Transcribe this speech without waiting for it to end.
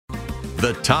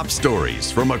The top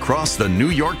stories from across the New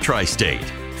York tri-state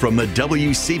from the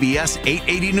WCBS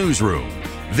 880 newsroom.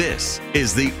 This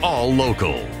is the All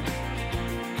Local.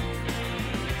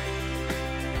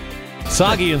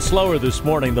 Soggy and slower this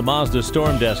morning. The Mazda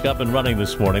Storm Desk up and running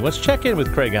this morning. Let's check in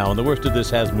with Craig Allen. The worst of this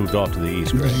has moved off to the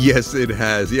east, Craig. Yes, it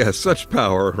has. Yes, such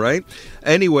power, right?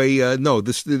 Anyway,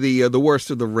 the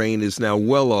worst of the rain is now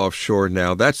well offshore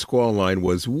now. That squall line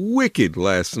was wicked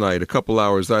last night, a couple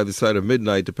hours either side of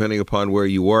midnight, depending upon where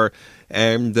you were.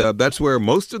 And that's where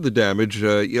most of the damage,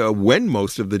 when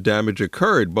most of the damage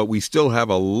occurred. But we still have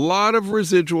a lot of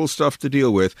residual stuff to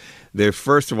deal with. There,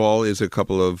 first of all, is a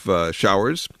couple of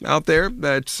showers out there.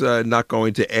 That's not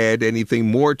going to add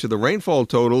anything more to the rainfall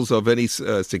totals of any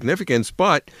significance,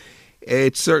 but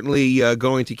it's certainly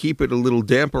going to keep it a little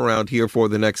damp around here for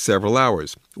the next several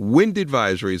hours. Wind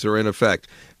advisories are in effect.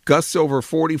 Gusts over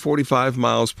 40, 45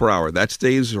 miles per hour. That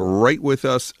stays right with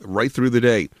us right through the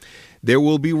day. There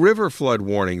will be river flood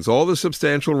warnings. All the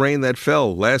substantial rain that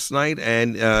fell last night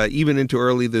and even into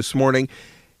early this morning,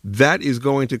 that is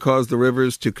going to cause the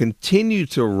rivers to continue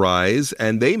to rise,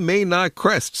 and they may not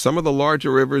crest. Some of the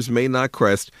larger rivers may not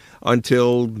crest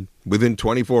until within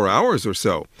 24 hours or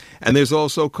so. And there's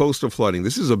also coastal flooding.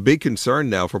 This is a big concern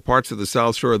now for parts of the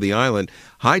south shore of the island.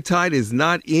 High tide is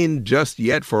not in just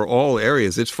yet for all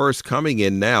areas. It's first coming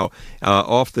in now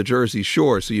off the Jersey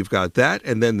shore. So you've got that,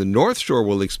 and then the north shore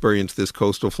will experience this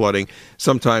coastal flooding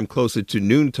sometime closer to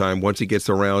noontime once it gets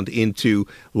around into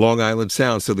Long Island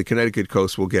Sound. So the Connecticut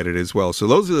coast will get it as well. So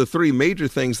those are the three major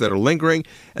things that are lingering.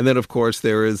 And then, of course,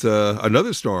 there is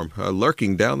another storm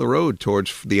lurking down the road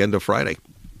towards the end of Friday.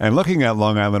 And looking at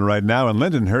Long Island right now in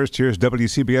Lindenhurst, here's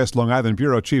WCBS Long Island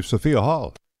Bureau Chief Sophia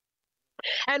Hall.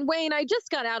 And Wayne, I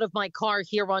just got out of my car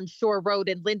here on Shore Road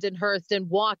in Lindenhurst and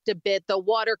walked a bit. The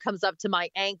water comes up to my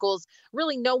ankles.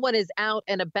 Really, no one is out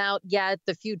and about yet.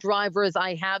 The few drivers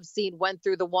I have seen went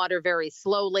through the water very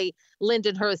slowly.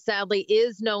 Lindenhurst, sadly,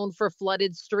 is known for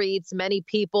flooded streets. Many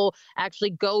people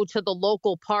actually go to the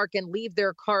local park and leave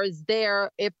their cars there.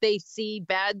 If they see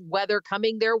bad weather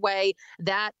coming their way,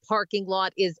 that parking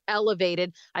lot is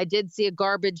elevated. I did see a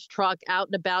garbage truck out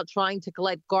and about trying to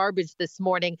collect garbage this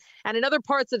morning. And in other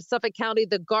parts of Suffolk County,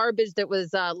 the garbage that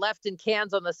was left in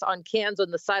cans on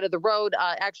the side of the road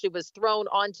actually was thrown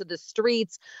onto the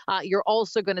streets. You're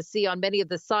also going to see on many of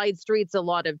the side streets a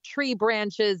lot of tree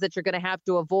branches that you're going to have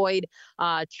to avoid.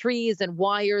 Trees and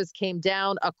wires came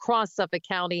down across Suffolk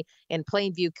County, and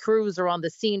Plainview crews are on the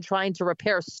scene trying to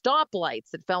repair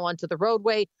stoplights that fell onto the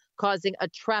roadway, causing a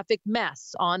traffic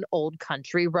mess on Old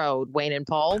Country Road. Wayne and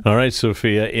Paul. All right,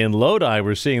 Sophia. In Lodi,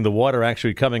 we're seeing the water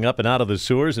actually coming up and out of the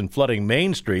sewers and flooding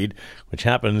Main Street, which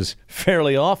happens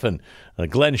fairly often.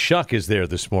 Glenn Schuck is there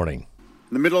this morning.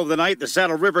 In the middle of the night, the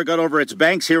Saddle River got over its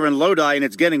banks here in Lodi, and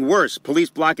it's getting worse. Police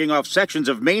blocking off sections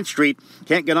of Main Street,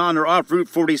 can't get on or off Route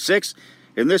 46,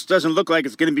 and this doesn't look like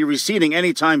it's going to be receding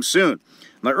anytime soon.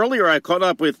 Now, earlier I caught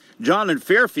up with John in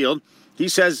Fairfield. He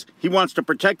says he wants to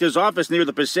protect his office near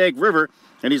the Passaic River,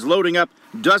 and he's loading up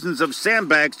dozens of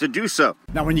sandbags to do so.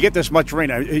 Now, when you get this much rain,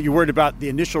 are you worried about the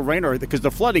initial rain, or because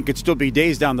the flooding could still be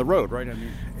days down the road, right?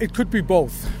 It could be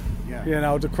both.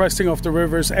 Yeah. The cresting of the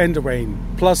rivers and the rain,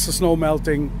 plus the snow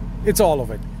melting. It's all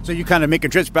of it. So you kind of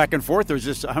making trips back and forth, or is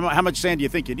this, how much sand do you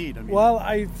think you need? Well,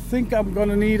 I think I'm going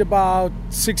to need about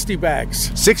 60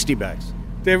 bags. 60 bags?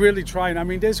 They're really trying. I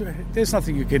mean, there's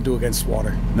nothing you can do against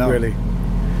water, really.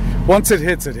 Once it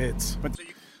hits, it hits.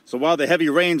 So while the heavy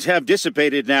rains have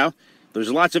dissipated now,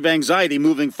 there's lots of anxiety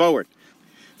moving forward.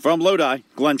 From Lodi,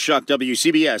 Glenn Schuck,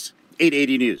 WCBS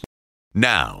 880 News.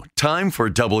 Now, time for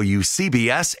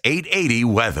WCBS 880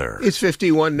 weather. It's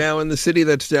 51 now in the city.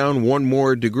 That's down one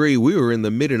more degree. We were in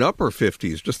the mid and upper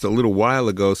 50s just a little while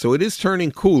ago, so it is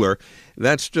turning cooler.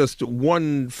 That's just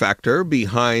one factor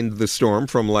behind the storm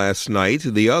from last night.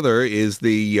 The other is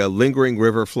the lingering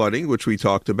river flooding, which we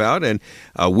talked about, and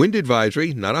a wind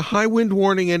advisory, not a high wind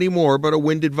warning anymore, but a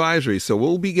wind advisory. So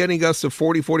we'll be getting gusts of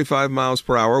 40, 45 miles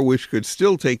per hour, which could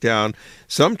still take down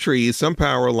some trees, some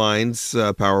power lines,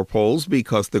 power poles,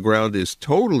 because the ground is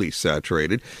totally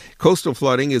saturated. Coastal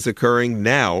flooding is occurring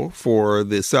now for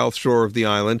the south shore of the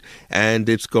island, and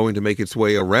it's going to make its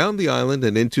way around the island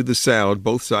and into the Sound,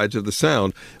 both sides of the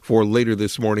Sound, for later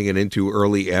this morning and into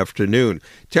early afternoon.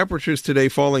 Temperatures today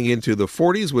falling into the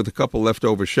 40s with a couple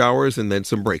leftover showers and then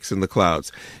some breaks in the clouds.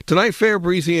 Tonight, fair,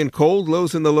 breezy, and cold.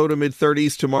 Lows in the low to mid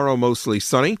 30s. Tomorrow, mostly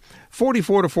sunny.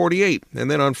 44 to 48. And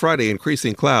then on Friday,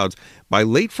 increasing clouds. By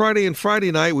late Friday and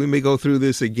Friday night, we may go through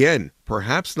this again.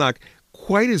 Perhaps not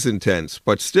quite as intense,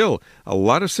 but still a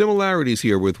lot of similarities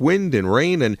here with wind and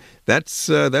rain, and that's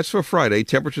for Friday.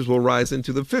 Temperatures will rise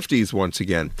into the 50s once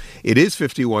again. It is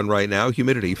 51 right now,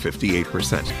 humidity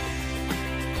 58%.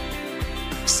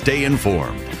 Stay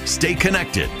informed. Stay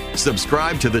connected.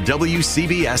 Subscribe to the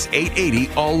WCBS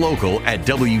 880 All Local at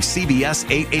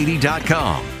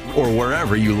WCBS880.com or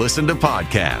wherever you listen to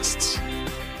podcasts.